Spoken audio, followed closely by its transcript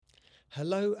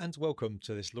Hello and welcome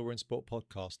to this Law in Sport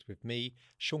podcast with me,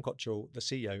 Sean Cottrell, the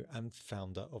CEO and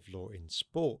founder of Law in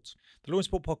Sport. The Law in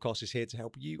Sport podcast is here to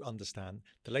help you understand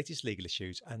the latest legal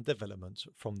issues and developments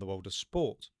from the world of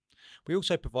sport. We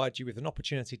also provide you with an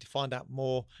opportunity to find out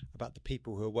more about the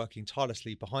people who are working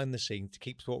tirelessly behind the scenes to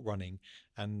keep sport running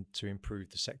and to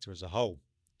improve the sector as a whole.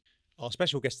 Our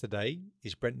special guest today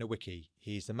is Brent Nowicki.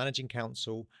 He is the Managing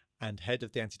Counsel and Head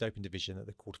of the Anti-Doping Division at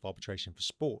the Court of Arbitration for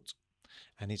Sport.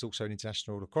 And he's also an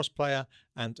international lacrosse player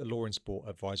and a Law in Sport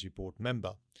Advisory Board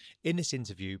member. In this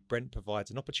interview, Brent provides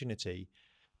an opportunity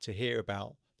to hear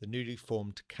about the newly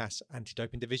formed CAS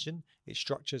Anti-Doping Division, its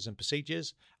structures and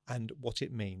procedures, and what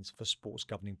it means for sports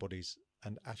governing bodies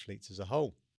and athletes as a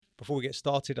whole. Before we get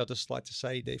started, I'd just like to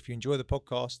say that if you enjoy the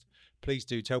podcast, please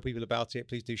do tell people about it.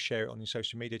 Please do share it on your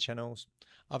social media channels.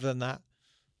 Other than that,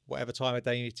 whatever time of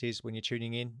day it is when you're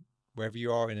tuning in, wherever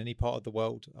you are in any part of the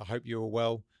world, I hope you're all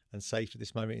well and safe at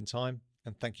this moment in time.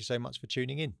 And thank you so much for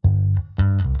tuning in.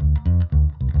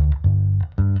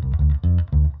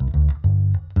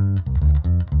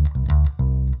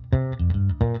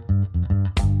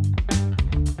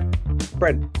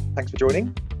 Brent, thanks for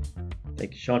joining.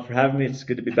 Thank you, Sean, for having me. It's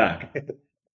good to be back.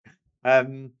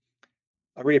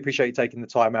 I really appreciate you taking the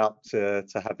time out to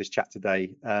have this chat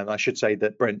today. I should say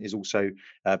that Brent is also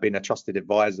been a trusted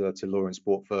advisor to Law in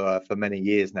Sport for many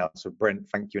years now. So Brent,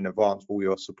 thank you in advance for all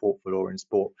your support for Law in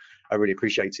Sport. I really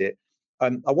appreciate it.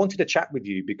 I wanted to chat with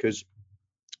you because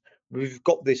we've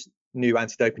got this new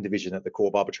anti-doping division at the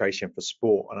Court of Arbitration for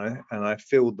Sport, and I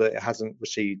feel that it hasn't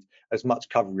received as much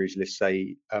coverage, let's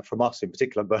say, from us in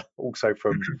particular, but also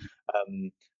from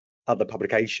other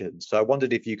publications. So I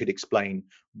wondered if you could explain,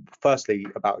 firstly,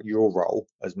 about your role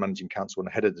as managing counsel and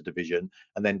head of the division,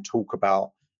 and then talk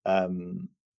about how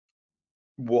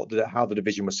the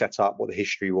division was set up, what the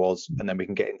history was, and then we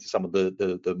can get into some of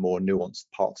the more nuanced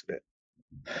parts of it.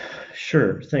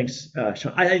 Sure, thanks,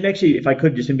 Sean. I actually, if I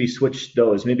could just maybe switch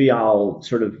those, maybe I'll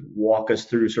sort of walk us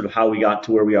through sort of how we got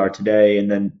to where we are today,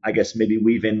 and then I guess maybe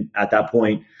weave in at that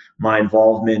point my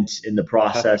involvement in the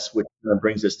process, which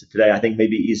brings us to today. I think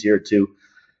maybe easier to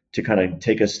kind of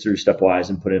take us through stepwise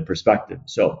and put it in perspective.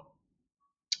 So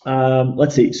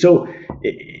let's see. So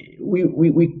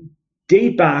we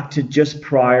date back to just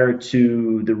prior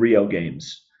to the Rio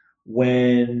Games,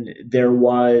 when there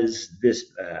was this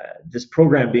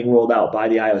program being rolled out by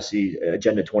the IOC,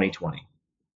 Agenda 2020.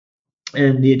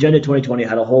 And the Agenda 2020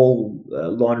 had a whole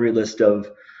laundry list of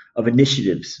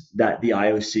initiatives that the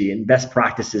IOC and best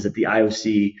practices that the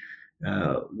IOC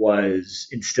was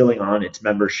instilling on its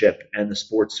membership and the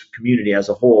sports community as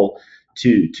a whole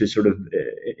to sort of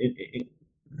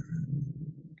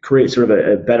create sort of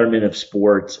a betterment of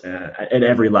sports at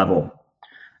every level,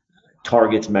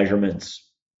 targets, measurements.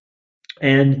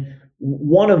 And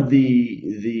one of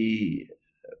the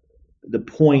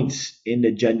points in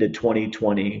Agenda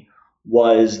 2020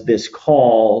 was this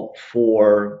call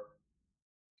for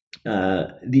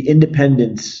the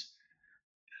independence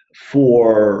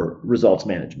for results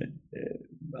management,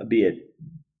 be it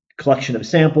collection of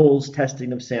samples,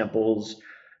 testing of samples,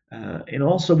 and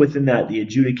also within that, the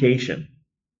adjudication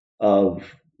of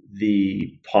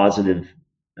the positive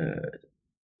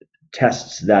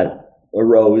tests that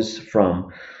arose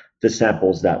from the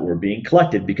samples that were being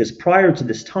collected. Because prior to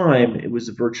this time, it was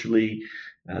virtually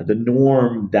the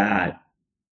norm that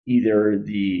either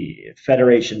the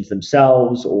federations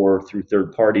themselves or through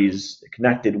third parties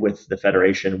connected with the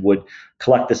federation would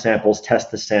collect the samples, test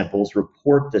the samples,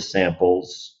 report the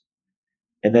samples,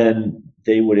 and then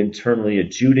they would internally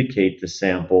adjudicate the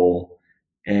sample,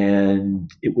 and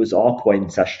it was all quite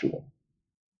incestual.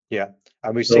 Yeah,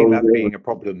 and we've seen that being a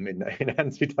problem in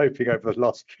anti-doping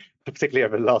particularly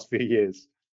over the last few years.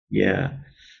 Yeah.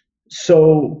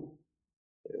 So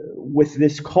with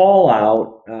this call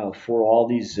out for all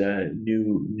these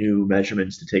new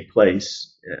measurements to take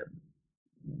place,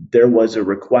 there was a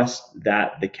request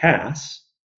that the CAS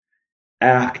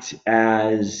act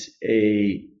as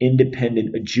a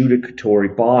independent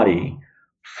adjudicatory body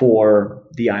for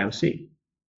the IOC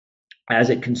as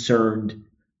it concerned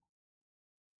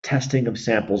testing of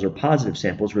samples or positive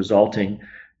samples resulting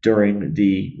during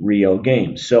the Rio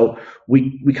Games. So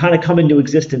we kind of come into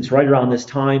existence right around this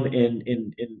time,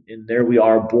 and there we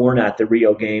are, born at the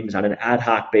Rio Games on an ad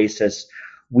hoc basis.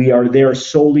 We are there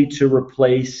solely to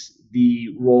replace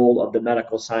the role of the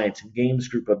Medical Science and Games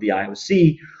Group of the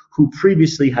IOC, who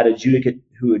previously had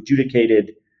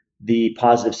adjudicated the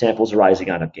positive samples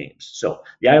arising out of games. So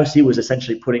the IOC was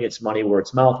essentially putting its money where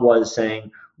its mouth was,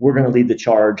 saying, we're going to lead the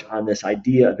charge on this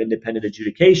idea of independent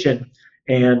adjudication,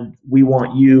 and we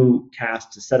want you, CAS,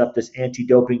 to set up this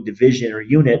anti-doping division or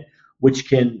unit which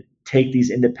can take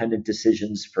these independent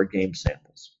decisions for game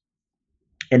samples.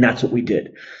 And that's what we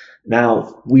did.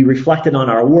 Now, we reflected on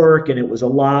our work, and it was a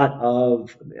lot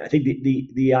of, I think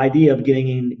the idea of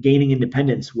gaining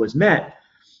independence was met,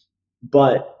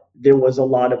 but there was a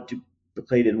lot of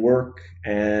duplicated work,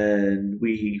 and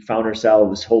we found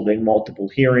ourselves holding multiple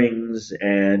hearings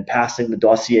and passing the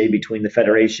dossier between the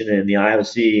Federation and the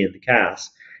IOC and the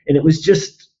CAS, and it was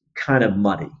just kind of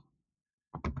muddy.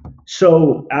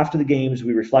 So after the games,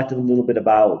 we reflected a little bit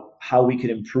about how we could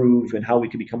improve and how we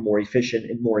could become more efficient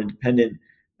and more independent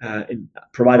and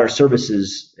provide our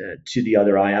services to the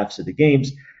other IFs at the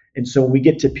games. And so when we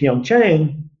get to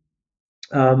Pyeongchang,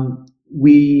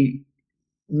 we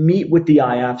meet with the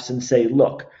IFs and say,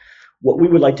 look, what we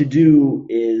would like to do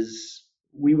is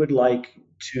we would like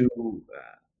to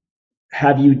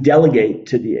have you delegate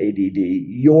to the ADD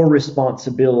your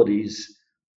responsibilities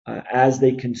as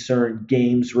they concern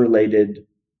games-related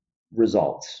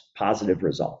results, positive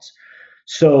results.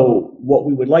 So what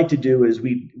we would like to do is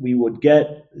we would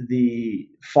get the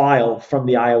file from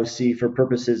the IOC for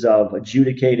purposes of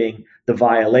adjudicating the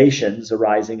violations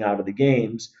arising out of the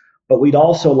games, but we'd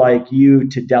also like you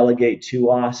to delegate to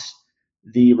us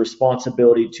the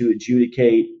responsibility to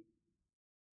adjudicate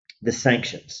the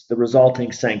sanctions, the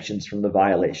resulting sanctions from the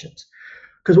violations.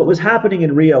 Because what was happening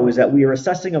in Rio is that we were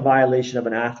assessing a violation of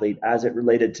an athlete as it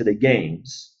related to the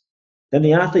games. Then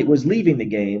the athlete was leaving the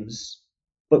games,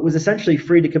 but was essentially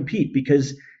free to compete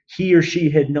because he or she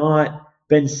had not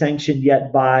been sanctioned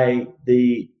yet by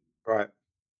the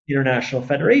International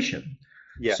Federation.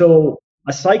 Yeah. So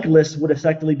a cyclist would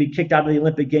effectively be kicked out of the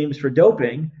Olympic Games for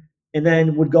doping and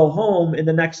then would go home, and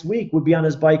the next week would be on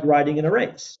his bike riding in a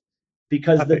race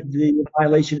because the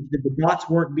violation, the dots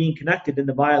weren't being connected, and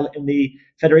the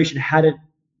Federation hadn't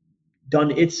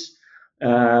done its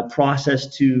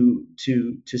process to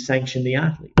sanction the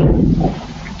athlete.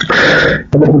 And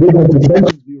the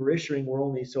sanctions we were issuing were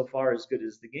only so far as good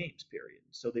as the games period,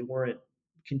 so they weren't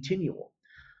continual.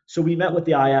 So we met with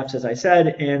the IFs, as I said,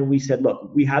 and we said,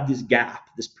 look, we have this gap,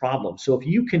 this problem. So if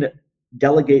you can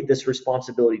delegate this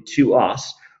responsibility to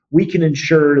us, we can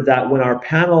ensure that when our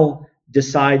panel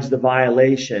decides the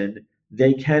violation,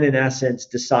 they can, in essence,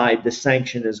 decide the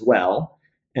sanction as well.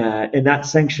 And that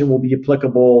sanction will be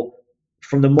applicable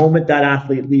from the moment that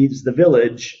athlete leaves the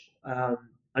village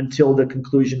until the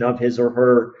conclusion of his or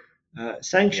her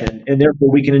sanction. And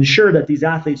therefore, we can ensure that these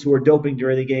athletes who are doping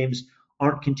during the games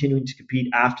aren't continuing to compete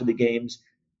after the games.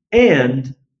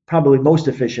 And probably most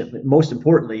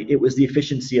importantly, it was the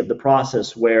efficiency of the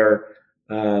process where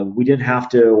we didn't have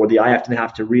to, or the IF didn't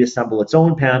have to reassemble its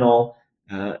own panel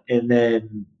and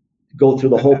then go through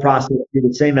the whole process, hear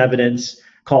the same evidence,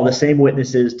 call the same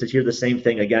witnesses to hear the same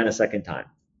thing again a second time.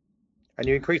 And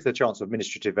you increase the chance of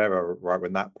administrative error, right,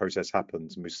 when that process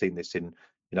happens. And we've seen this in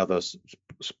other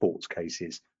sports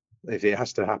cases. If it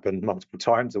has to happen multiple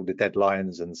times, all the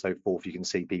deadlines and so forth, you can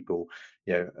see people,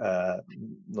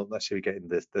 not necessarily getting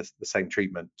the same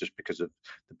treatment just because of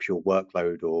the pure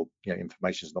workload or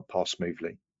information is not passed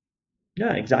smoothly.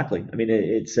 Yeah, exactly. I mean,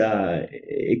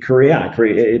 it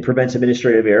prevents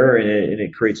administrative error and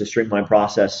it creates a streamlined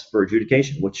process for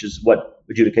adjudication, which is what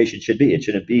adjudication should be. It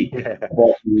shouldn't be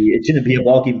a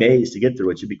bulky maze to get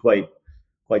through. It should be quite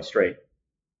straight.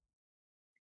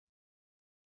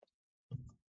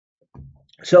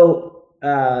 So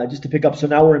just to pick up, so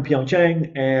now we're in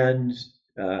Pyeongchang, and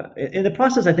in the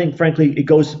process, I think, frankly, it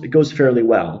goes fairly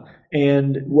well.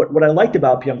 And what I liked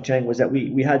about Pyeongchang was that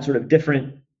we had sort of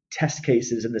different test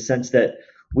cases in the sense that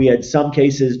we had some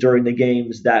cases during the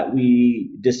games that we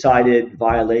decided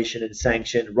violation and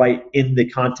sanction right in the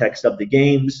context of the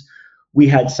games. We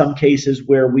had some cases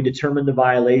where we determined the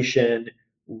violation,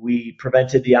 we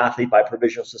prevented the athlete by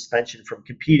provisional suspension from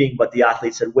competing, but the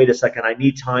athlete said, wait a second, I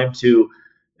need time to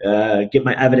get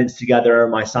my evidence together,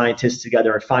 my scientists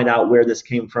together, and find out where this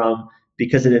came from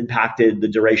because it impacted the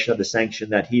duration of the sanction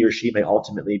that he or she may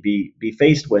ultimately be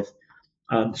faced with.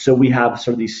 So we have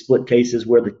sort of these split cases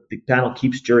where the panel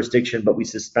keeps jurisdiction, but we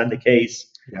suspend the case,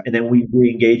 and then we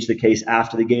re-engage the case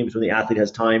after the games when the athlete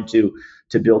has time to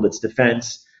build its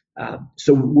defense.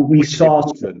 So we saw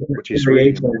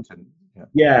variations.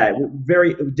 Yeah,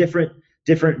 very different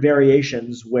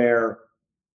variations where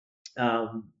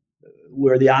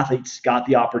the athletes got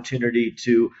the opportunity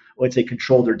to, let's say,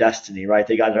 control their destiny, right?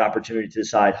 They got an opportunity to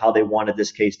decide how they wanted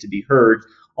this case to be heard,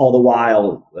 all the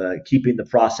while keeping the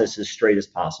process as straight as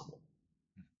possible.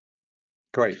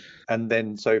 Great. And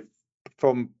then, so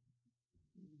from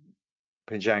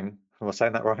Pyeongchang, am I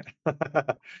saying that right?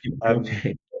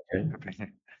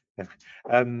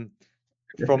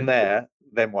 From there,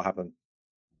 then what happened?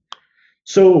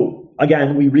 So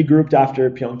again, we regrouped after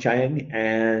Pyeongchang,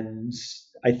 and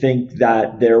I think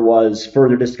that there was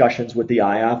further discussions with the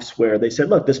IFs where they said,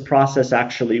 look, this process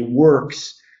actually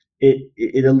works.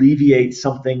 It alleviates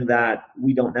something that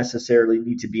we don't necessarily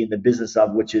need to be in the business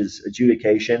of, which is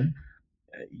adjudication.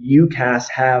 UCAS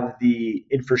have the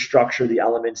infrastructure, the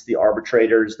elements, the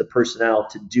arbitrators, the personnel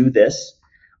to do this.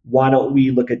 Why don't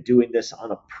we look at doing this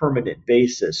on a permanent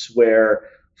basis where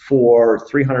for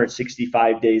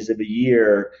 365 days of a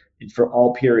year and for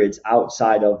all periods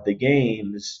outside of the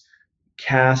games,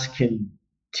 CAS can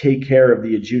take care of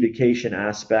the adjudication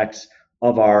aspects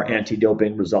of our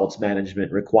anti-doping results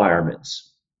management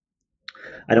requirements.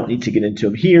 I don't need to get into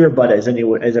them here, but as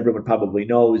everyone probably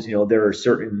knows, there are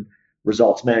certain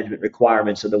results management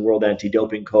requirements of the World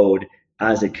Anti-Doping Code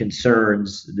as it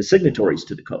concerns the signatories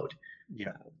to the code.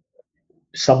 Yeah.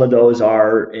 Some of those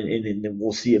are, and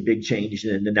we'll see a big change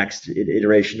in the next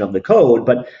iteration of the code,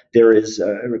 but there is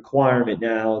a requirement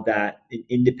now that an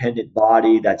independent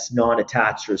body that's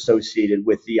non-attached or associated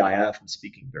with the IF, and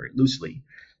speaking very loosely,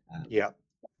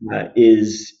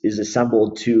 is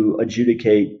assembled to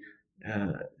adjudicate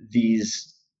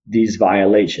these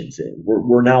violations.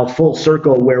 We're now full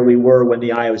circle where we were when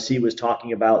the IOC was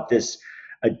talking about this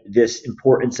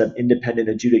importance of independent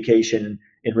adjudication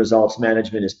in results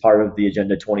management as part of the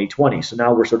Agenda 2020. So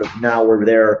now we're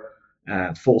there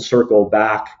full circle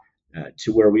back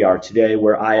to where we are today,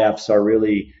 where IFs are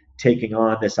really taking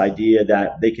on this idea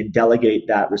that they can delegate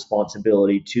that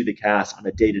responsibility to the CAS on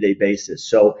a day-to-day basis.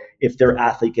 So if their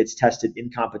athlete gets tested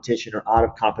in competition or out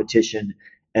of competition,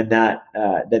 and that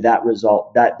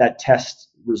test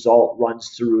result runs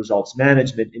through results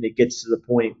management, and it gets to the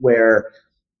point where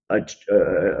a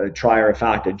trier of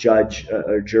fact, a judge,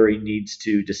 a jury needs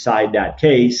to decide that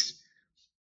case,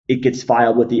 it gets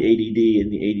filed with the ADD,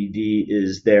 and the ADD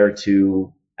is there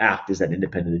to act as an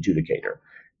independent adjudicator.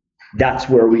 That's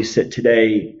where we sit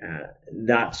today.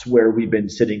 That's where we've been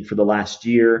sitting for the last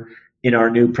year in our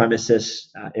new premises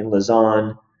in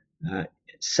Lausanne,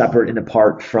 separate and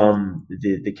apart from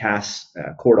the CAS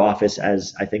court office,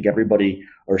 as I think everybody,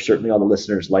 or certainly all the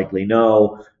listeners likely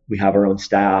know. We have our own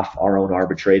staff, our own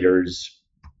arbitrators,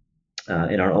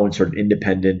 and our own sort of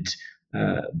independent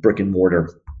brick and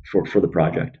mortar for the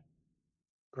project.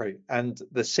 Great. And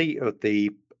the seat of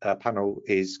the panel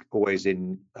is always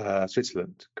in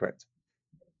Switzerland, correct?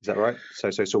 Is that right? So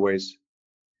it's always.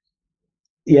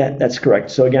 Yeah, that's correct.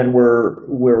 So again,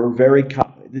 we're very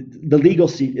the legal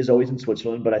seat is always in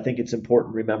Switzerland, but I think it's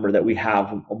important to remember that we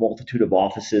have a multitude of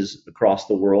offices across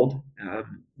the world.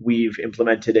 We've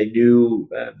implemented a new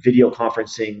video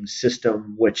conferencing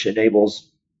system which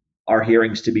enables our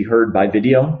hearings to be heard by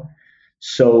video.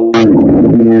 So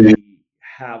we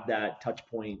have that touch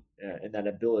point and that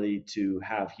ability to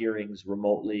have hearings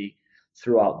remotely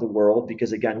throughout the world,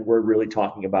 because again, we're really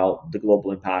talking about the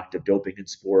global impact of doping in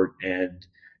sport and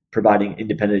providing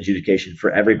independent adjudication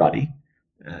for everybody.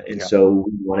 So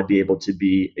we want to be able to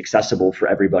be accessible for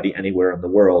everybody anywhere in the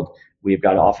world. We've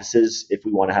got offices if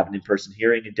we want to have an in-person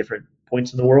hearing at different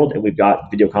points in the world, and we've got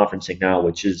video conferencing now,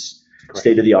 which is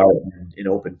state of the art and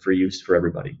open for use for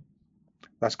everybody.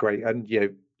 That's great. And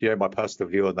my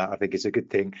personal view on that, I think it's a good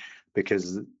thing,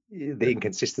 because the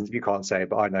inconsistency, you can't say it,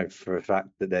 but I know for a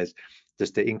fact that there's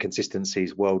just the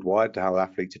inconsistencies worldwide to how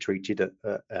athletes are treated,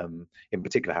 in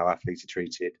particular how athletes are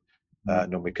treated,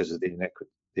 normally because of the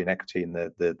inequity in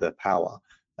the power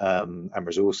and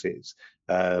resources,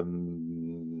 has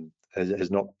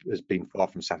been far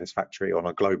from satisfactory on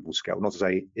a global scale. Not to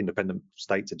say independent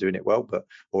states are doing it well,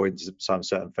 or in some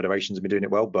certain federations have been doing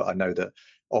it well, but I know that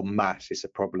en masse it's a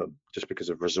problem just because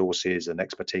of resources and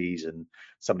expertise and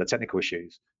some of the technical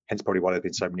issues. Hence probably why there have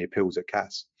been so many appeals at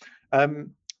CAS.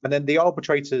 And then the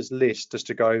arbitrators list, just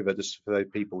to go over, just for those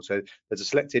people. So there's a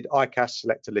selected ICAS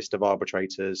selector list of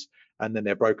arbitrators, and then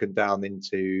they're broken down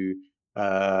into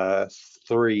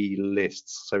 3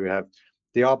 lists. So we have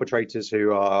the arbitrators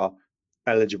who are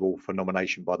eligible for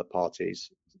nomination by the parties.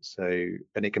 So,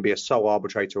 and it can be a sole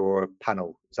arbitrator or a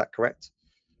panel. Is that correct?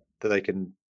 That they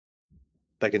can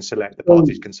select, the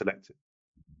parties can select it.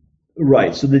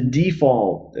 Right. So the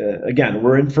default, again,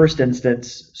 we're in first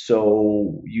instance,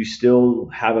 so you still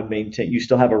have a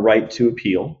right to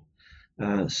appeal.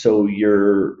 So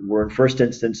we're in first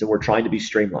instance, and we're trying to be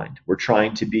streamlined. We're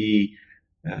trying to be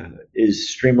is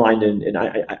streamlined, and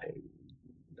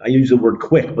I use the word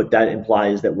quick, but that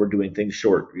implies that we're doing things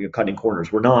short, cutting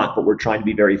corners. We're not, but we're trying to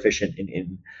be very efficient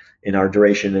in our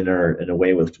duration and in a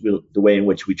way with the way in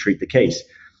which we treat the case.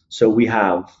 So we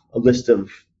have a list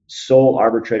of sole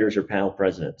arbitrators or panel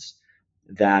presidents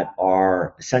that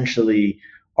are essentially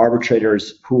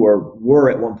arbitrators who were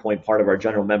at one point part of our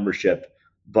general membership,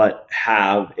 but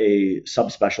have a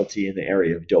subspecialty in the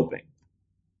area of doping.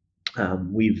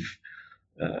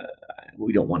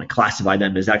 We don't want to classify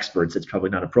them as experts. It's probably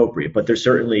not appropriate, but they're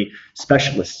certainly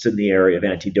specialists in the area of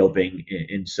anti-doping.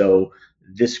 And so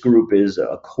this group is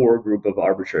a core group of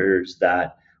arbitrators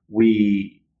that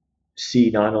we see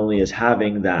not only as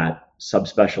having that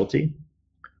subspecialty,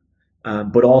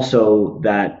 but also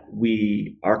that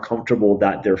we are comfortable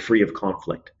that they're free of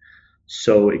conflict.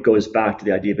 So it goes back to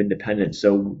the idea of independence.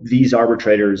 So these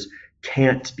arbitrators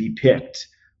can't be picked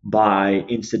by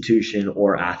institution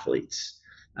or athletes.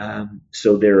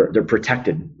 So they're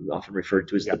protected, often referred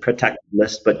to as the protected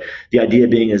list. But the idea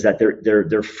being is that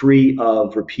they're free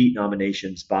of repeat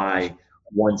nominations by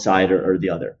one side or the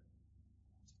other.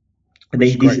 And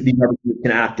these arbitrators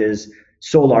can act as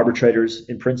sole arbitrators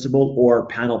in principle or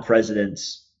panel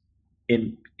presidents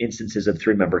in instances of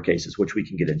 3-member cases, which we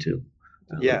can get into.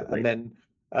 And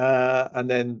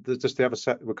then there's just the other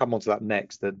set. We'll come on to that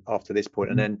next after this point.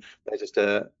 And then there's just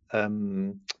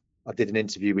I did an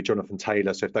interview with Jonathan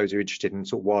Taylor. So if those are interested in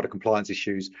sort of WADA compliance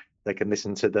issues, they can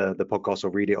listen to the podcast or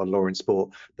read it on Law in Sport.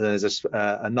 But then there's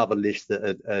another list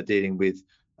that are dealing with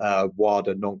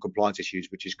WADA non-compliance issues,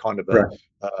 which is kind of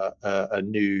a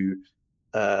new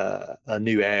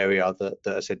area that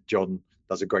I said John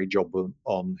does a great job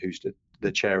on, who's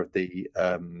the chair of the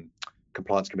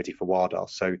compliance committee for WADA.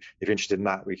 So if you're interested in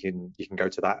that, you can go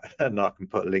to that, and I can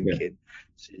put a link in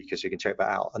so you can check that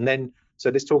out. And then so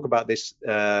let's talk about this.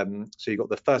 So you've got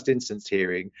the first instance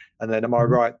hearing, and then am I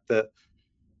right that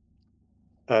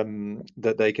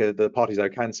the parties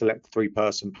can select a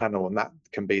 3-person panel, and that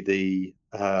can be the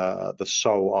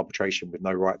sole arbitration with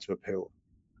no right to appeal?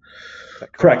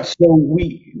 Correct. So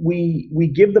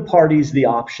we give the parties the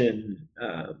option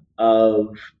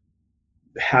of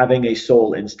having a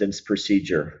sole instance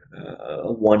procedure,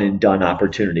 a one and done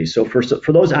opportunity. So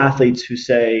for those athletes who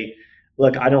say,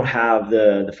 look, I don't have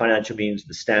the financial means,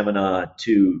 the stamina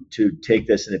to take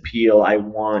this and appeal. I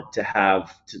want to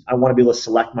be able to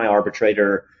select my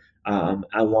arbitrator. I'll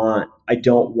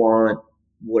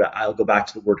go back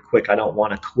to the word quick. I don't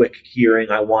want a quick hearing.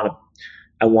 I want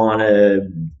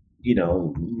to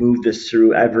move this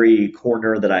through every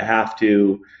corner that I have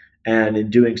to. And in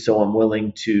doing so, I'm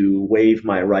willing to waive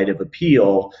my right of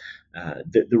appeal.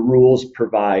 The rules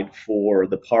provide for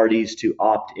the parties to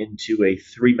opt into a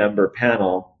 3-member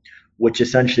panel, which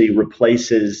essentially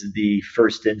replaces the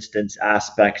first instance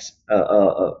aspect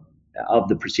of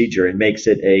the procedure and makes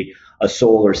it a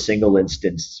sole or single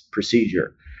instance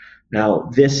procedure. Now,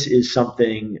 this is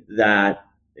something that,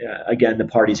 again, the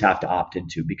parties have to opt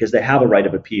into because they have a right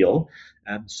of appeal.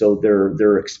 So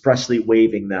they're expressly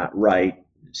waiving that right,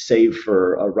 save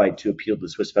for a right to appeal to the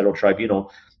Swiss Federal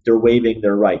Tribunal. They're waiving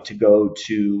their right to go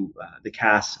to the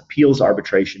CAS Appeals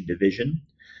Arbitration Division.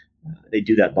 They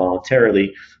do that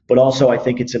voluntarily. But also, I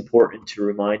think it's important to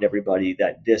remind everybody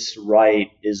that this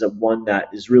right is one that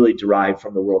is really derived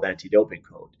from the World Anti-Doping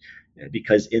Code,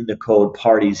 because in the code,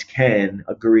 parties can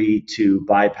agree to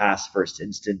bypass first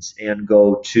instance and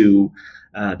go to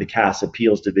the CAS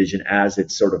Appeals Division as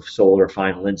its sort of sole or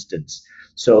final instance.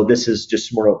 So this is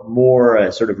just more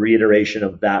a sort of reiteration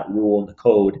of that rule in the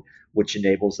code, which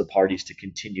enables the parties to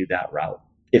continue that route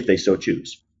if they so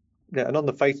choose. Yeah, and on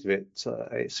the face of it,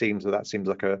 it seems that seems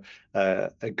like a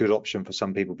good option for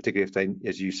some people, particularly if they,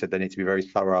 as you said, they need to be very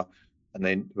thorough, and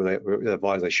they're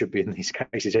advised they should be in these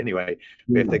cases anyway.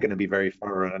 But if they're going to be very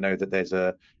thorough, and I know that there's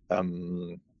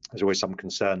always some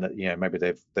concern that maybe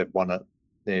they've won at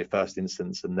the first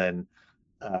instance and then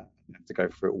have to go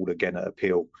through it all again at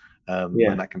appeal,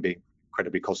 and that can be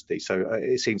incredibly costly. So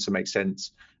it seems to make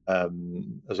sense, as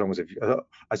long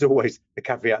as always, the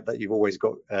caveat that you've always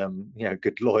got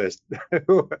good lawyers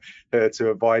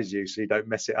to advise you so you don't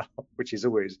mess it up, which is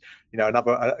always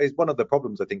another is one of the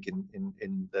problems I think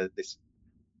in this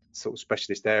sort of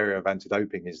specialist area of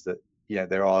anti-doping, is that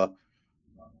there are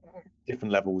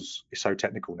different levels. It's so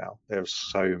technical now. There are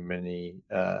so many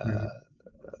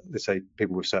let's say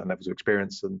people with certain levels of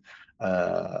experience and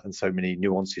so many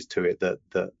nuances to it that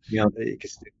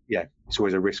it's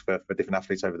always a risk for different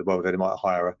athletes over the world. They might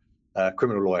hire a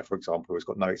criminal lawyer, for example, who's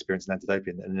got no experience in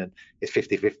anti-doping, and then it's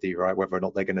 50-50, right, whether or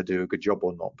not they're going to do a good job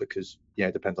or not, because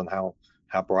it depends on how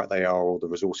bright they are or the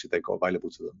resources they've got available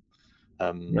to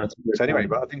them. So anyway,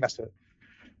 but I think that's it.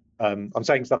 I'm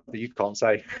saying stuff that you can't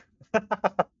say.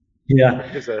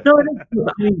 Yeah. No,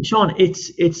 I mean, Sean,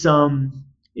 it's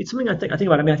something I think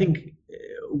about. I mean, I think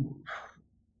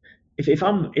if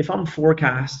I'm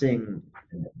forecasting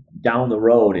down the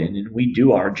road and we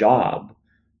do our job,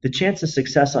 the chance of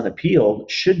success on appeal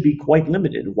should be quite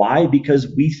limited. Why? Because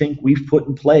we think we've put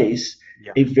in place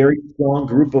Yeah. a very strong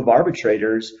group of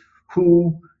arbitrators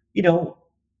who, you know,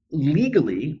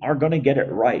 legally are going to get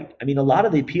it right. I mean, a lot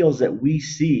of the appeals that we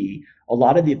see, a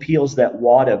lot of the appeals that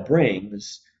WADA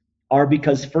brings are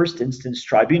because first instance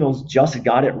tribunals just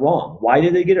got it wrong. Why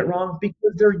did they get it wrong?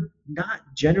 Because they're not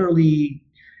generally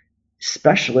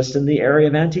specialists in the area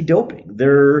of anti-doping.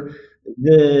 They're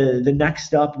the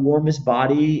next up warmest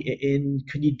body in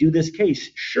can you do this case?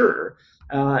 Sure.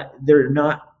 They're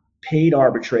not paid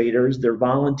arbitrators, they're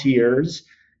volunteers,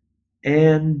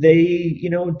 and they,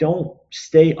 don't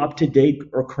stay up to date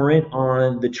or current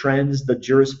on the trends, the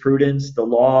jurisprudence, the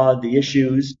law, the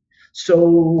issues.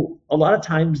 So a lot of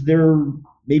times they're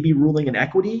maybe ruling in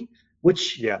equity,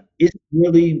 which Yeah. isn't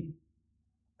really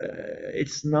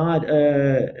it's not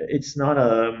a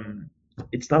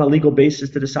legal basis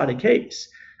to decide a case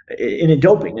in a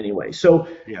doping anyway. So,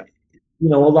 Yeah. a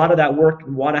lot of that work,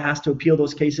 WADA has to appeal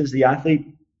those cases. The athlete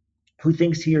who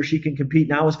thinks he or she can compete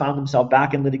now has found themselves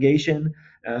back in litigation,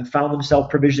 found themselves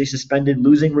provisionally suspended,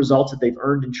 losing results that they've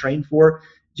earned and trained for,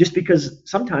 just because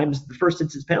sometimes the first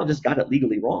instance panel just got it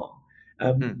legally wrong.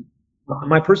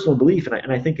 My personal belief,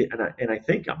 and I think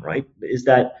I'm right, is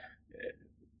that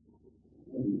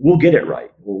we'll get it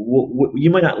right. You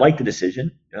might not like the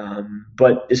decision,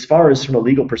 but as far as from a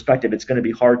legal perspective, it's going to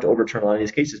be hard to overturn a lot of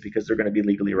these cases because they're going to be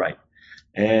legally right.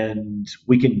 And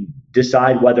we can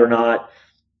decide whether or not,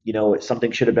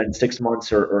 something should have been 6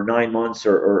 months or 9 months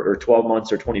or 12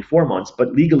 months or 24 months.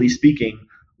 But legally speaking,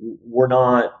 we're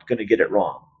not going to get it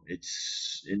wrong.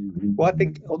 Well, I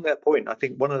think on that point, I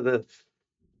think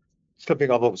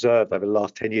something I've observed over the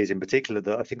last 10 years in particular,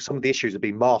 that I think some of the issues have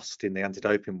been masked in the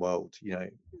anti-doping world,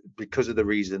 because of the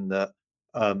reason that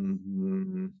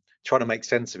trying to make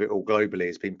sense of it all globally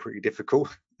has been pretty difficult.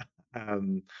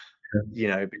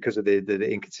 Because of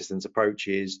the inconsistent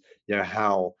approaches,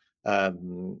 how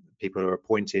people are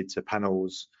appointed to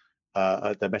panels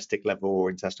at domestic level or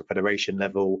international federation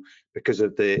level, because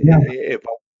of it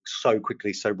evolved so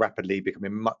quickly, so rapidly,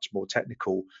 becoming much more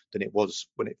technical than it was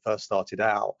when it first started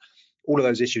out. All of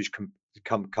those issues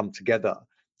come together,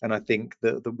 and I think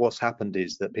that what's happened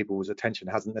is that people's attention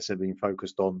hasn't necessarily been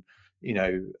focused on,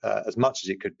 as much as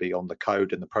it could be on the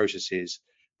code and the processes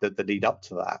that lead up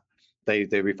to that. They're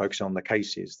refocusing on the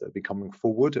cases that are coming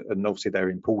forward, and obviously they're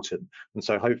important. And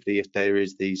so hopefully, if there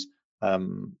is these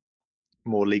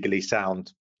more legally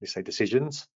sound, let's say,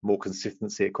 decisions, more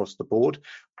consistency across the board,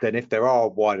 then if there are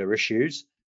wider issues,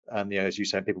 as you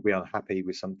said, people be unhappy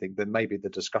with something, then maybe the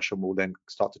discussion will then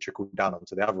start to trickle down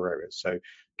onto the other areas. So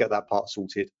get that part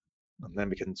sorted, and then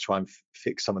we can try and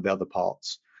fix some of the other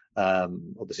parts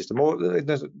of the system. Or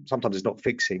sometimes it's not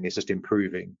fixing; it's just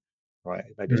improving. Right?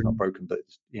 Maybe it's not broken, but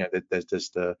there's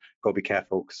just got to be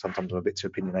careful, because sometimes I'm a bit too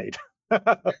opinionated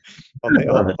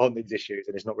on these issues,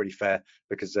 and it's not really fair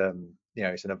because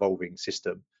it's an evolving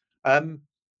system. And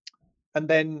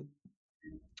then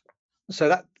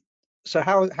so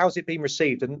how's it been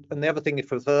received? And the other thing,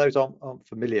 for those aren't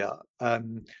familiar,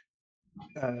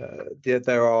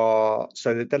 there are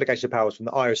the delegation of powers from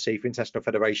the IOC, for international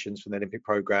federations, from the Olympic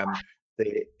program,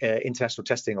 the International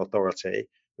Testing Authority,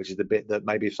 which is the bit that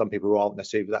maybe some people who aren't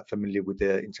necessarily that familiar with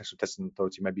the International Testing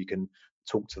Authority, maybe you can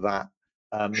talk to that.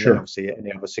 Sure. And then obviously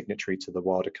any other signatory to the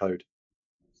WADA code.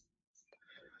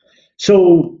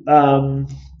 So I'm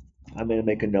going to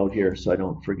make a note here so I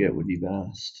don't forget what you've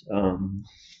asked.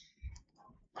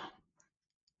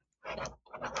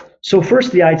 So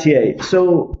first, the ITA.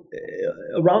 So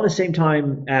around the same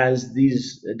time as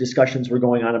these discussions were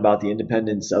going on about the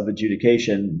independence of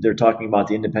adjudication, they're talking about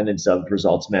the independence of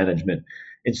results management.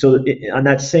 And so on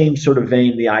that same sort of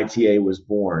vein, the ITA was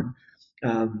born.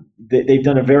 They've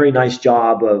done a very nice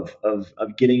job of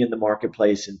getting in the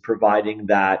marketplace and providing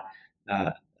that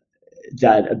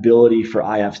ability for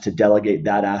IFs to delegate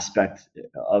that aspect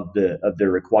of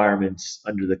their requirements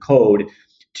under the code,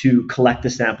 to collect the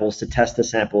samples, to test the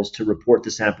samples, to report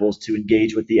the samples, to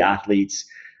engage with the athletes,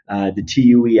 the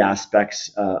TUE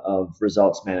aspects of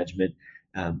results management.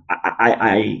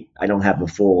 I don't have the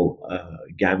full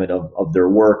gamut of their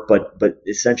work, but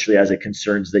essentially, as it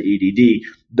concerns the EDD,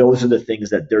 those are the things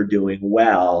that they're doing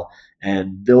well,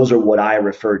 and those are what I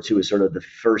refer to as sort of the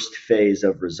first phase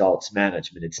of results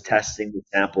management. It's testing the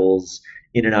samples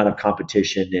in and out of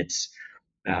competition. It's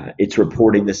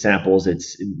reporting the samples.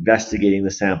 It's investigating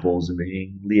the samples and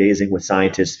liaising with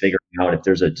scientists, figuring out if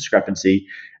there's a discrepancy,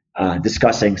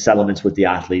 discussing settlements with the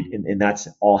athlete, and that's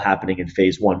all happening in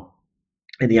phase one.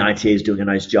 And the ITA is doing a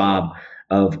nice job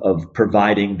of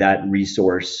providing that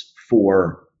resource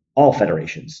for all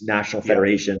federations, national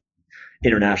federations,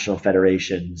 international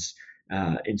federations,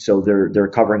 and so they're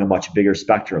covering a much bigger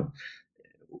spectrum.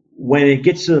 When it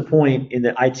gets to the point in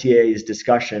the ITA's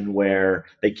discussion where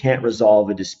they can't resolve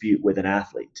a dispute with an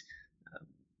athlete,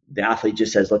 the athlete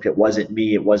just says, look, it wasn't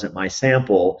me, it wasn't my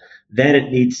sample, then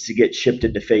it needs to get shipped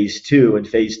into phase two, and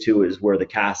phase two is where the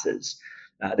CAS is,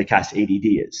 the CAS ADD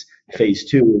is. Phase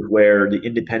two is where the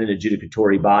independent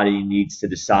adjudicatory body needs to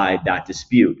decide that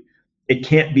dispute. It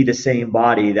can't be the same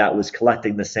body that was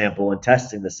collecting the sample and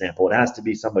testing the sample. It has to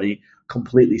be somebody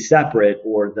completely separate,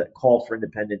 or the call for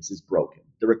independence is broken.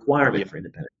 The requirement for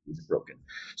independence is broken.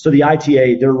 So the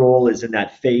ITA, their role is in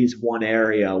that phase one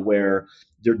area where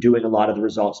they're doing a lot of the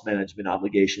results management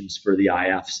obligations for the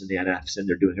IFs and the NFs, and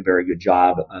they're doing a very good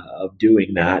job of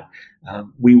doing that.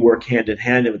 We work hand in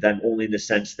hand with them only in the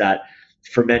sense that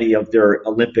for many of their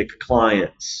Olympic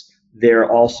clients,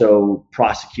 they're also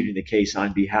prosecuting the case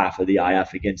on behalf of the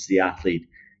IF against the athlete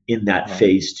in that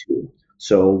phase two.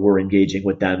 So we're engaging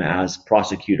with them as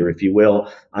prosecutor, if you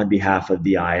will, on behalf of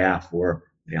the IF, or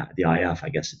the IF, I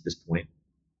guess, at this point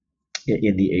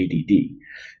in the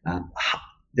ADD.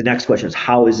 The next question is,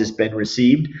 how has this been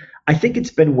received? I think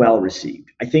it's been well received.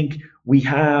 I think we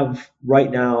have right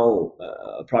now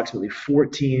approximately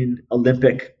 14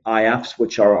 Olympic IFs,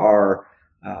 which are our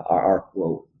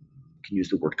well, you can use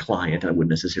the word client. I wouldn't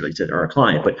necessarily say they're our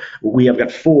client, but we have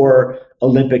got 14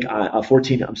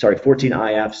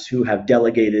 IFs who have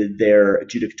delegated their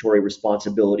adjudicatory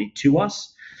responsibility to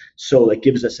us. So that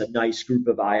gives us a nice group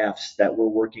of IFs that we're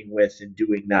working with and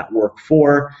doing that work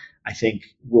for. I think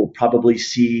we'll probably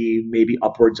see maybe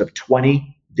upwards of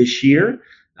 20 this year.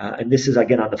 And this is,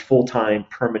 again, on the full-time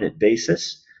permanent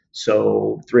basis.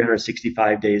 So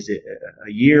 365 days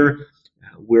a year,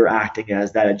 we're acting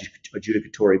as that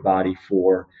adjudicatory body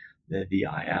for the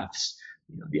IFs.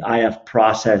 The IF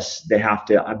process, they have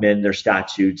to amend their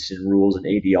statutes and rules and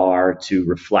ADR to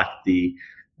reflect the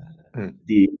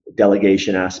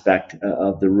delegation aspect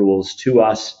of the rules to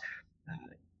us.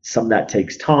 Some of that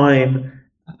takes time.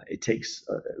 It takes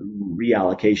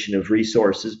reallocation of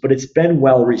resources, but it's been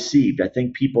well received. I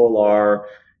think people are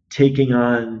taking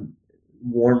on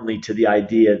warmly to the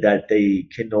idea that they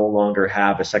can no longer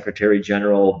have a secretary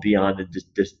general beyond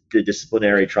the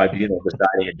disciplinary tribunal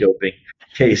deciding a doping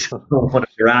case on one of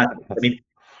their athletes. I mean,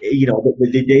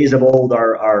 the days of old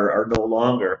are no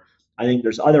longer. I think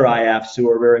there's other IFs who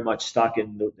are very much stuck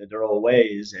in their old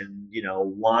ways and,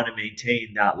 want to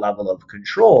maintain that level of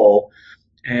control.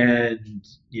 And,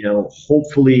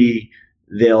 hopefully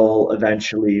they'll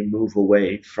eventually move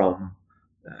away from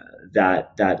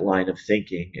that line of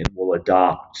thinking and will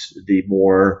adopt the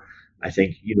more, I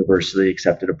think, universally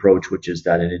accepted approach, which is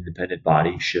that an independent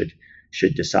body should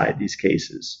decide these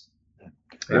cases.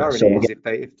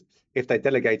 If they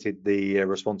delegated the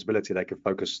responsibility, they could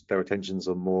focus their attentions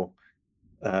on more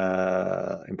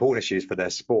important issues for their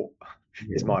sport,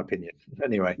 is my opinion.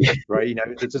 Anyway, right?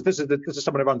 This is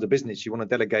someone who runs a business. You want to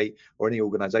delegate, or any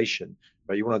organization,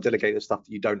 right? You want to delegate the stuff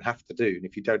that you don't have to do, and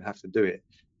if you don't have to do it,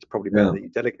 it's probably better that you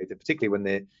delegate it. Particularly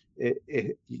when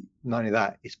not only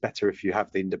that, it's better if you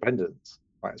have the independence.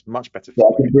 Right, it's much better. I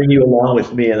can bring you along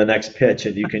with me in the next pitch,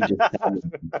 and you can just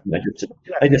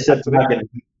I just sit back and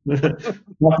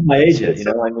talk to my agent.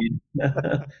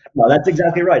 No, that's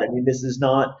exactly right. I mean, this is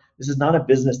not a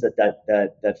business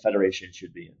that federation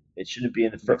should be in. It shouldn't be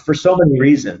in it for so many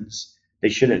reasons. They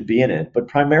shouldn't be in it, but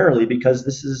primarily because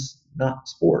this is not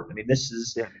sport. I mean, this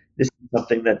is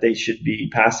something that they should be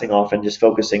passing off and just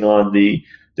focusing on the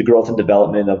growth and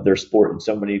development of their sport in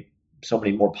so many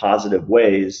more positive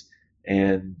ways,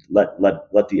 and let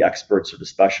the experts or the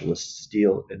specialists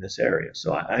deal in this area.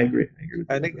 So I agree. I agree with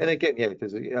that. And again,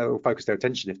 because it'll focus their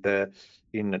attention if they're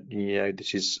in.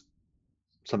 This is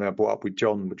something I brought up with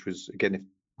John, which was, again,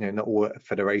 if not all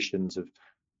federations have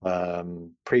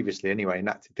previously anyway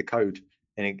enacted the code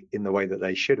in the way that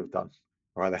they should have done.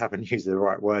 Right, they haven't used the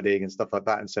right wording and stuff like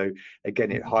that, and so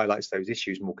again, it highlights those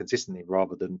issues more consistently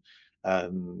rather than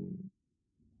I'm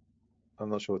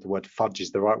not sure if the word fudge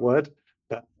is the right word,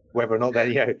 but whether or not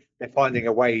they're finding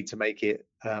a way to make it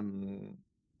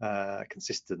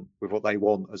consistent with what they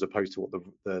want as opposed to what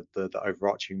the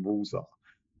overarching rules are.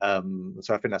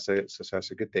 So I think that's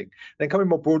a good thing. Then coming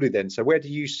more broadly, then, so where do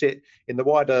you sit in the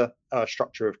wider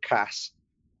structure of CAS?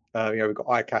 We've got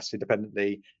ICAS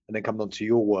independently, and then coming on to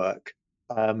your work.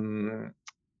 How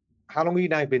long have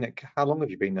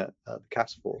you been at the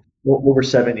CAS for? Over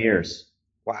 7 years.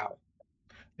 Wow.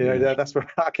 That's where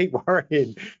I keep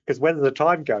worrying, because where does the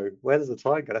time go?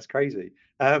 That's crazy.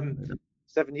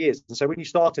 7 years. And so when you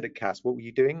started at CAS, what were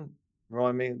you doing? Right,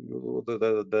 I mean,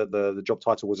 the job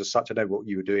title was as such. I know what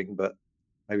you were doing, but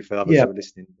maybe for others who are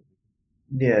listening.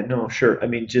 Yeah, no, sure. I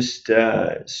mean, just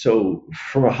so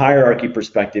from a hierarchy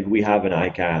perspective, we have an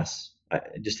ICAS.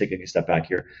 Just taking a step back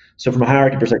here. So from a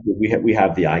hierarchy perspective, we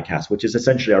have the ICAS, which is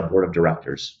essentially our board of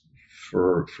directors.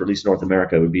 For at least North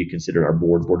America, it would be considered our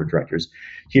board of directors.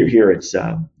 Here it's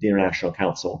the International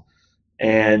Council,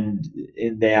 and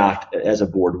they act as a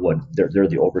board would. They're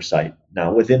the oversight.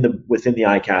 Now within the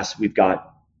ICAS, we've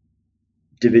got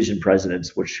division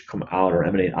presidents, which come out or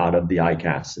emanate out of the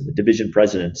ICAS, and the division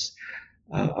presidents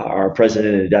are a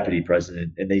president and a deputy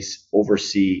president, and they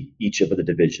oversee each of the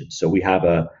divisions. So we have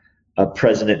a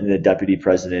president and a deputy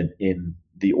president in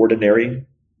the ordinary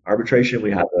arbitration.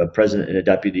 We have a president and a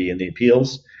deputy in the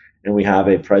appeals, and we have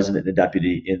a president and a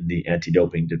deputy in the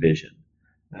anti-doping division.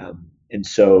 And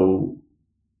so,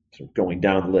 sort of going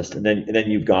down the list, and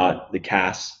then you've got the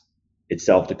CAS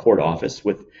itself, the court office,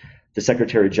 with the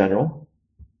Secretary General,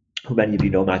 who many of you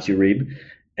know, Matthew Reeb.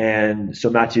 And so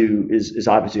Matthew is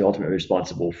obviously ultimately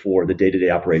responsible for the day-to-day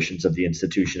operations of the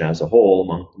institution as a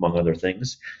whole, among other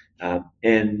things.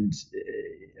 And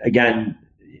again,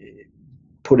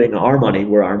 putting our money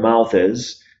where our mouth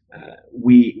is,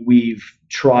 we've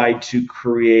tried to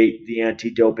create the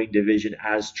anti-doping division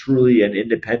as truly an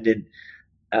independent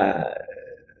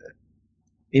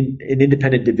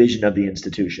division of the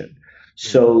institution.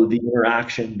 So the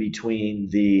interaction between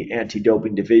the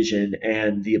anti-doping division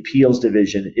and the appeals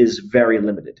division is very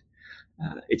limited.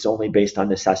 It's only based on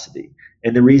necessity.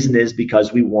 And the reason is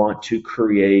because we want to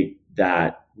create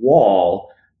that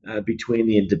wall between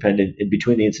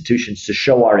the institutions to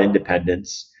show our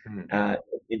independence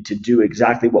and to do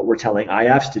exactly what we're telling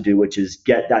IFs to do, which is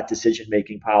get that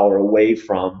decision-making power away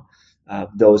from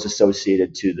those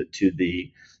associated to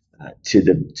the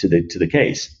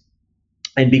case.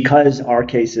 And because our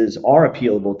cases are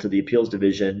appealable to the appeals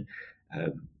division,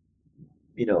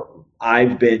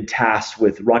 I've been tasked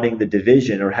with running the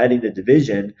division or heading the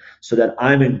division so that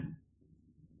I'm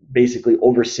basically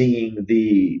overseeing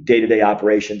the day-to-day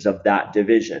operations of that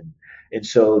division. And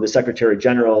so the Secretary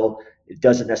General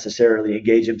doesn't necessarily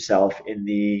engage himself in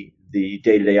the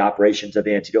day-to-day operations of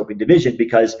the anti-doping division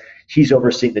because he's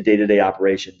overseeing the day-to-day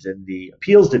operations in the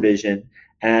appeals division.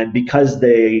 And because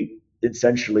they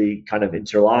essentially kind of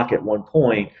interlock at one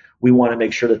point, we want to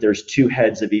make sure that there's two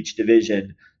heads of each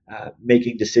division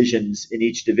making decisions in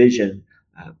each division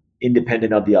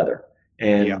independent of the other.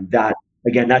 And that,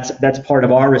 again, that's part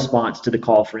of our response to the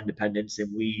call for independence.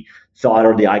 And we thought,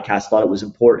 or the ICAS thought, it was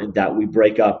important that we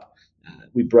broke up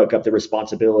the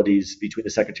responsibilities between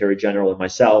the Secretary General and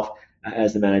myself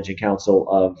as the managing counsel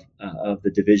of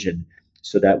the division,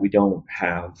 so that we don't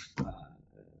have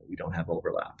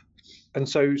overlap. And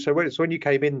so when you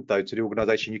came in, though, to the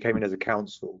organisation, you came in as a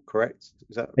counsel, correct?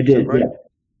 I did, right?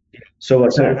 Yeah. So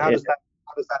how does that?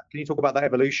 Can you talk about that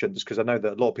evolution? Just because I know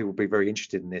that a lot of people would be very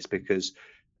interested in this, because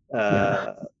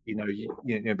being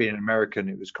an American,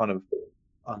 it was kind of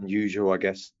unusual, I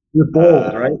guess. You're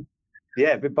bold, right?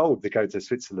 Yeah, a bit bold to go to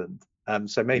Switzerland.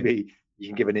 So maybe you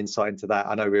can give an insight into that.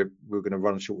 I know we're going to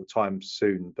run short of time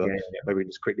soon, but maybe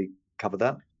just quickly cover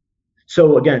that.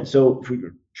 So again, if we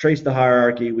trace the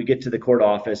hierarchy, we get to the court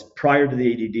office. Prior to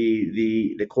the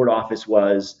ADD, the court office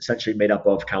was essentially made up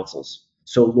of counsels.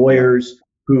 So lawyers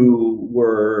who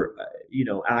were,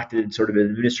 acted in sort of an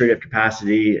administrative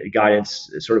capacity, guidance,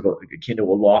 sort of akin to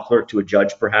a law clerk to a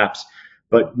judge, perhaps.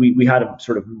 But we had a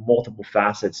sort of multiple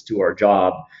facets to our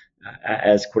job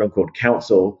as quote unquote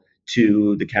counsel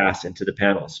to the CAS and to the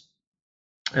panels.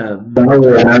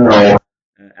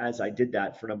 As I did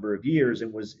that for a number of years,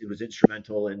 and it was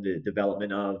instrumental in the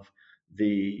development of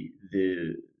the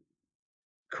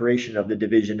creation of the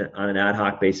division on an ad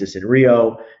hoc basis in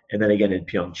Rio, and then again in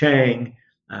Pyeongchang,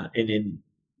 and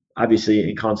obviously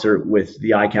in concert with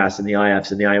the ICAS and the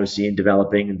IFs and the IOC in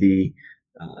developing the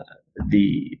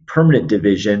permanent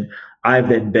division. I've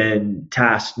then been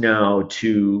tasked now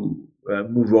to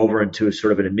move over into a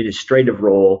sort of an administrative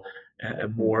role,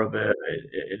 more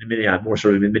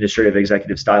sort of administrative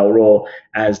executive style role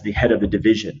as the head of the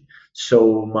division.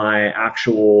 So my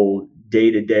actual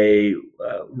day-to-day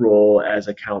role as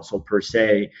a counsel per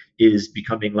se is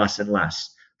becoming less and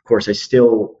less. Of course, I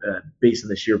still, based on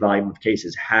the sheer volume of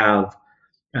cases, have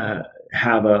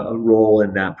a role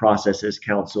in that process as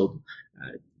counsel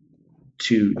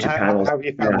to panels. How have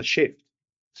you found the shift?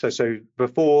 So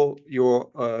before you're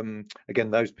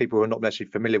again, those people who are not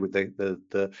necessarily familiar with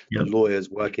the lawyers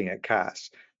working at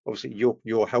CAS, obviously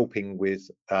you're helping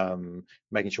with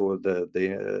making sure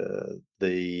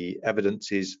the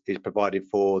evidence is provided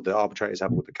for, the arbitrators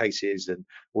have all the cases and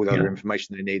all the other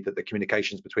information they need, that the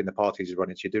communications between the parties is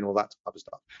running. So you're doing all that type of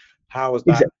stuff. How has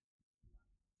that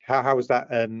How was that?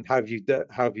 How have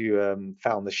you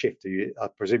found the shift? I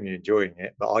presume you're enjoying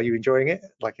it, but are you enjoying it?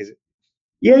 Like, is it?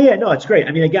 Yeah, no, it's great.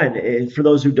 I mean, again, for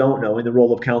those who don't know, and the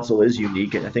role of counsel is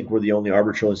unique, and I think we're the only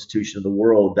arbitral institution in the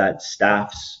world that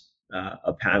staffs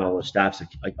a panel or staffs a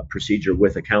procedure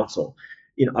with a counsel.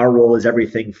 Our role is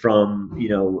everything from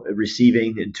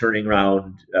receiving and turning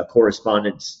around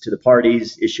correspondence to the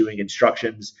parties, issuing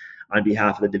instructions on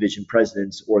behalf of the division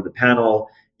presidents or the panel.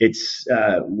 It's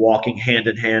walking hand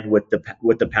in hand with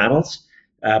the panels,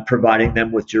 providing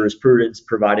them with jurisprudence,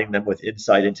 providing them with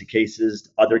insight into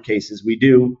cases, other cases we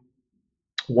do.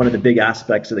 One of the big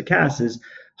aspects of the CAS is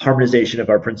harmonization of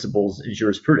our principles in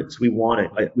jurisprudence. We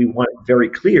want it very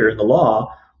clear in the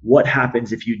law what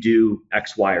happens if you do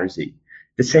X, Y, or Z.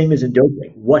 The same as in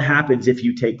doping. What happens if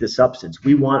you take this substance?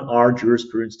 We want our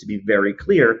jurisprudence to be very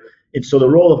clear. And so the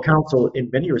role of counsel in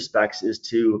many respects is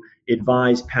to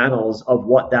advise panels of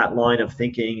what that line of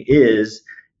thinking is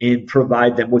and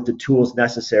provide them with the tools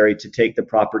necessary to take the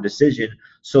proper decision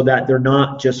so that they're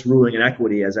not just ruling in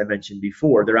equity, as I mentioned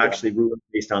before. They're actually ruling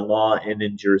based on law and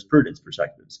in jurisprudence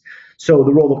perspectives. So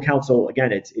the role of counsel,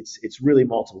 again, it's really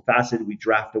multiple faceted. We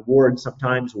draft awards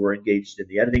sometimes. We're engaged in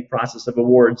the editing process of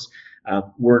awards.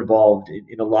 We're involved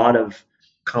in a lot of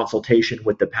consultation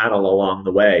with the panel along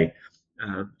the way.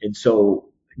 And so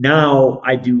now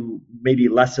I do maybe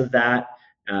less of that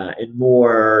and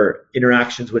more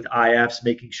interactions with IFs,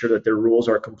 making sure that their rules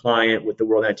are compliant with the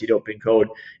World Anti-Doping Code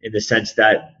in the sense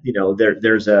that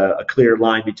there's a clear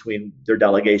line between their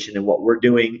delegation and what we're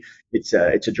doing. It's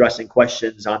addressing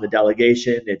questions on the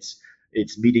delegation.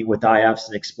 It's meeting with IFs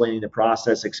and explaining the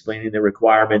process, explaining the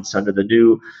requirements under the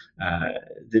new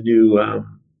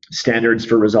standards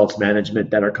for results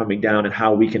management that are coming down and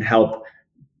how we can help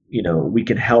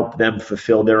them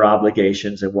fulfill their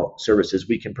obligations and what services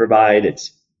we can provide.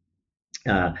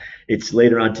 It's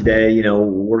later on today,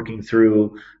 working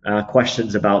through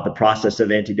questions about the process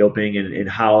of anti-doping and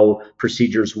how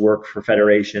procedures work for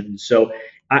federations. So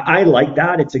I like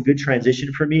that. It's a good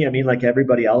transition for me. I mean, like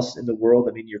everybody else in the world,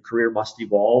 I mean, your career must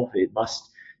evolve. It must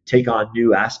take on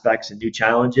new aspects and new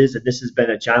challenges. And this has been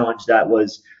a challenge that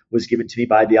was given to me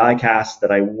by the ICAS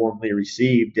that I warmly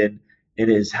received. And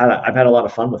I've had a lot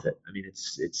of fun with it. I mean,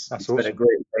 it's Awesome. been a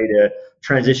great way to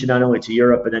transition not only to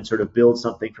Europe and then sort of build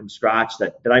something from scratch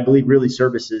that I believe really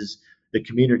services the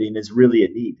community and is really a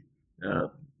need. I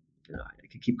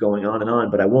could keep going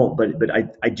on, but I won't. But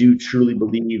I do truly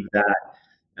believe that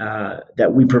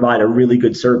we provide a really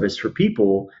good service for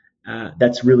people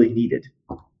that's really needed.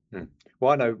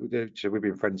 Well, I know we've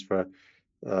been friends for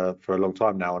a long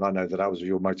time now, and I know that was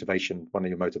your motivation. One of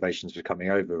your motivations for coming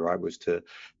over, right, was to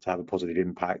have a positive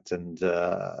impact and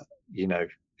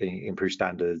improve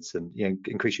standards and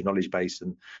increase your knowledge base,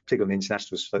 and particularly on the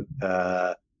international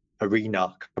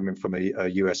arena, coming from a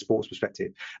US sports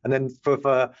perspective. And then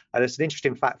and it's an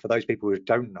interesting fact for those people who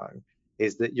don't know,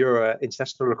 is that you're an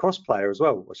international lacrosse player as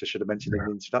well, which I should have mentioned in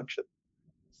the introduction.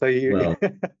 So Well,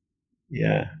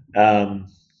 yeah.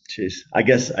 Jeez, I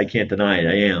guess I can't deny it.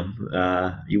 I am.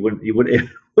 It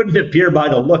wouldn't appear by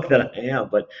the look that I am,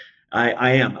 but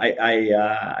I am. When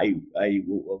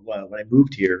I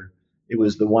moved here, it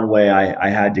was the one way I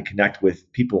had to connect with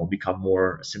people and become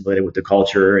more assimilated with the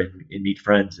culture and meet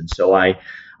friends. And so I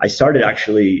started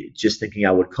actually just thinking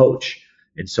I would coach.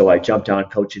 And so I jumped on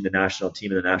coaching the national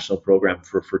team and the national program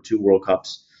for 2 World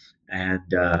Cups, and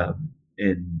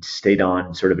stayed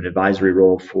on sort of an advisory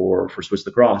role for Swiss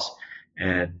Lacrosse.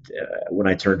 And when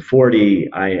I turned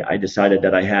 40, I decided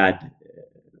that I had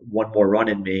one more run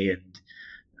in me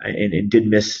and did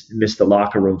miss the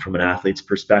locker room from an athlete's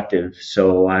perspective.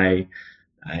 So I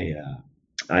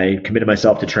committed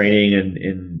myself to training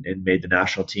and made the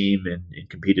national team and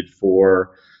competed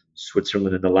for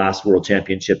Switzerland in the last World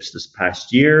Championships this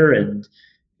past year, and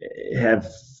have,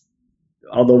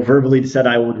 although verbally said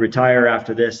I would retire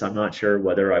after this, I'm not sure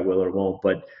whether I will or won't.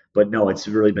 But no, it's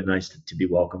really been nice to be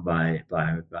welcomed by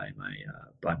my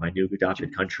new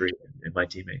adopted country and my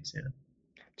teammates. Yeah.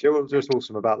 Do you know what's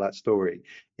awesome about that story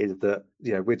is that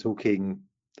we're talking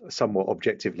somewhat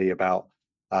objectively about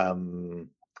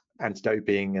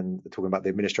anti-doping and talking about the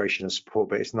administration and support,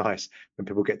 but it's nice when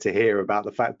people get to hear about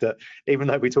the fact that even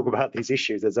though we talk about these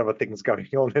issues, there's other things going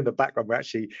on in the background. We're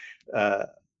actually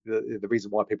the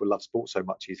reason why people love sports so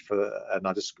much is and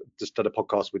I just did a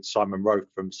podcast with Simon Rowe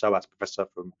from SOAS, professor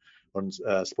on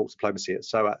sports diplomacy at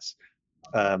SOAS,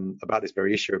 about this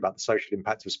very issue, about the social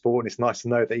impact of sport. And it's nice to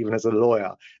know that even as a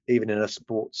lawyer, even in a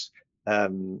sports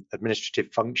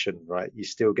administrative function, right, you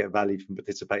still get value from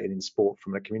participating in sport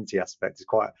from a community aspect. It's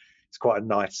quite a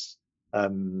nice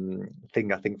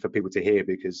thing, I think, for people to hear,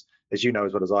 because as you know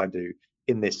as well as I do,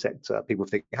 in this sector, people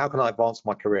think, how can I advance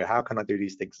my career? How can I do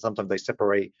these things? Sometimes they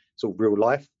separate sort of real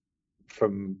life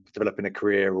from developing a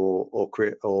career or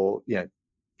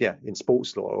in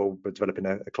sports law or developing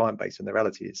a client base. And the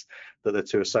reality is that the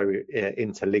two are so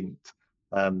interlinked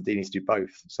that you need to do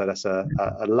both. So that's a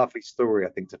lovely story, I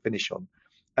think, to finish on.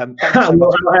 Thank you so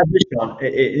much. I'll have this, Sean.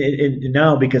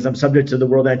 Now, because I'm subject to the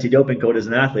World Anti-Doping Code as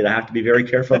an athlete, I have to be very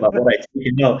careful about what I take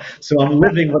and know. So I'm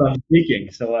living what I'm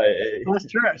speaking. So that's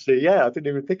true, actually. Yeah, I didn't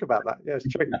even think about that. Yeah, it's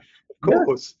true. Of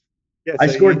course. Yeah, I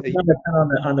scored 10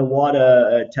 on the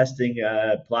WADA testing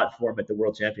platform at the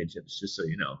World Championships, just so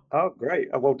you know. Oh, great.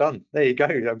 Oh, well done. There you go.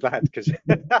 I'm glad, because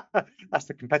that's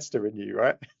the competitor in you,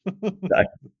 right?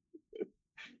 Exactly.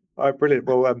 All right, brilliant.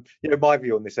 Well, my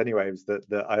view on this anyway is that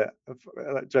not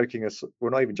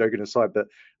even joking aside, but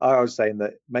I was saying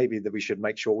that maybe that we should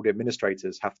make sure all the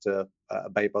administrators have to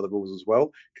obey by the rules as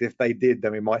well. Because if they did,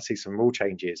 then we might see some rule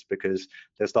changes, because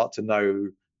they'll start to know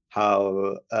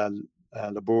how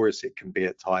laborious it can be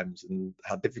at times and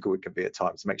how difficult it can be at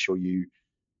times to make sure you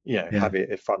have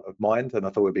it in front of mind. And I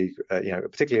thought it'd be,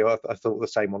 particularly I thought the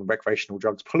same on recreational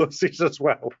drugs policies as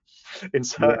well in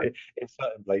certain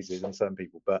places and certain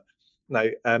people. But no,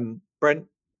 Brent,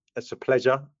 it's a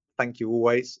pleasure. Thank you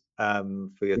always for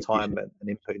your time and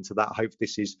input into that. I hope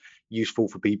this is useful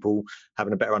for people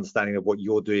having a better understanding of what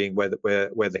you're doing, where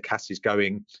the CAS is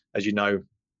going. As you know,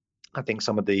 I think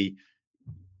some of the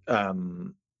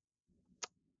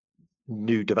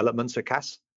new developments at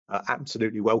CAS are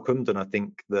absolutely welcomed, and I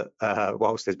think that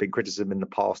whilst there's been criticism in the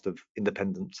past of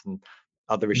independence and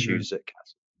other issues at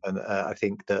CAS, and I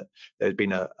think that there's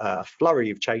been a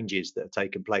flurry of changes that have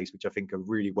taken place, which I think are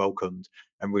really welcomed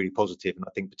and really positive. And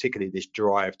I think particularly this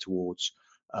drive towards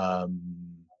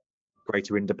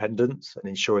greater independence and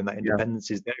ensuring that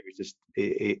independence is there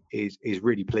is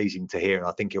really pleasing to hear. And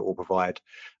I think it will provide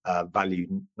value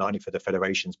not only for the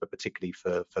federations, but particularly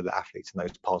for the athletes and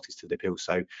those parties to the appeal.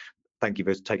 So thank you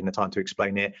for taking the time to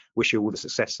explain it. Wish you all the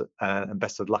success and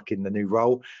best of luck in the new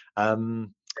role. And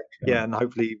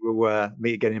hopefully we'll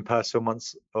meet again in person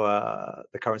once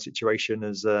the current situation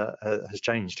has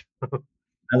changed.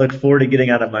 I look forward to getting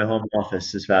out of my home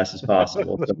office as fast as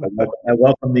possible. So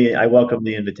I welcome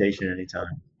the invitation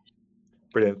anytime.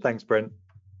 Brilliant. Thanks, Brent.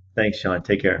 Thanks, Sean.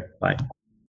 Take care. Bye.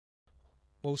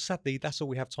 Well, sadly, that's all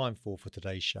we have time for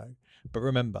today's show. But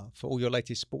remember, for all your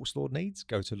latest sports law needs,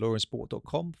 go to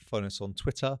lawandsport.com. Follow us on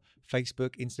Twitter,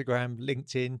 Facebook, Instagram,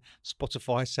 LinkedIn,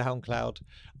 Spotify, SoundCloud,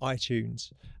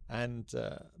 iTunes. And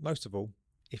most of all,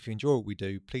 if you enjoy what we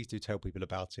do, please do tell people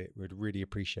about it. We'd really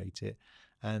appreciate it.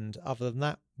 And other than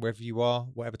that, wherever you are,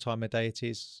 whatever time of day it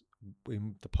is,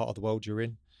 in the part of the world you're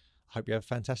in, I hope you have a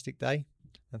fantastic day.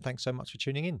 And thanks so much for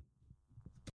tuning in.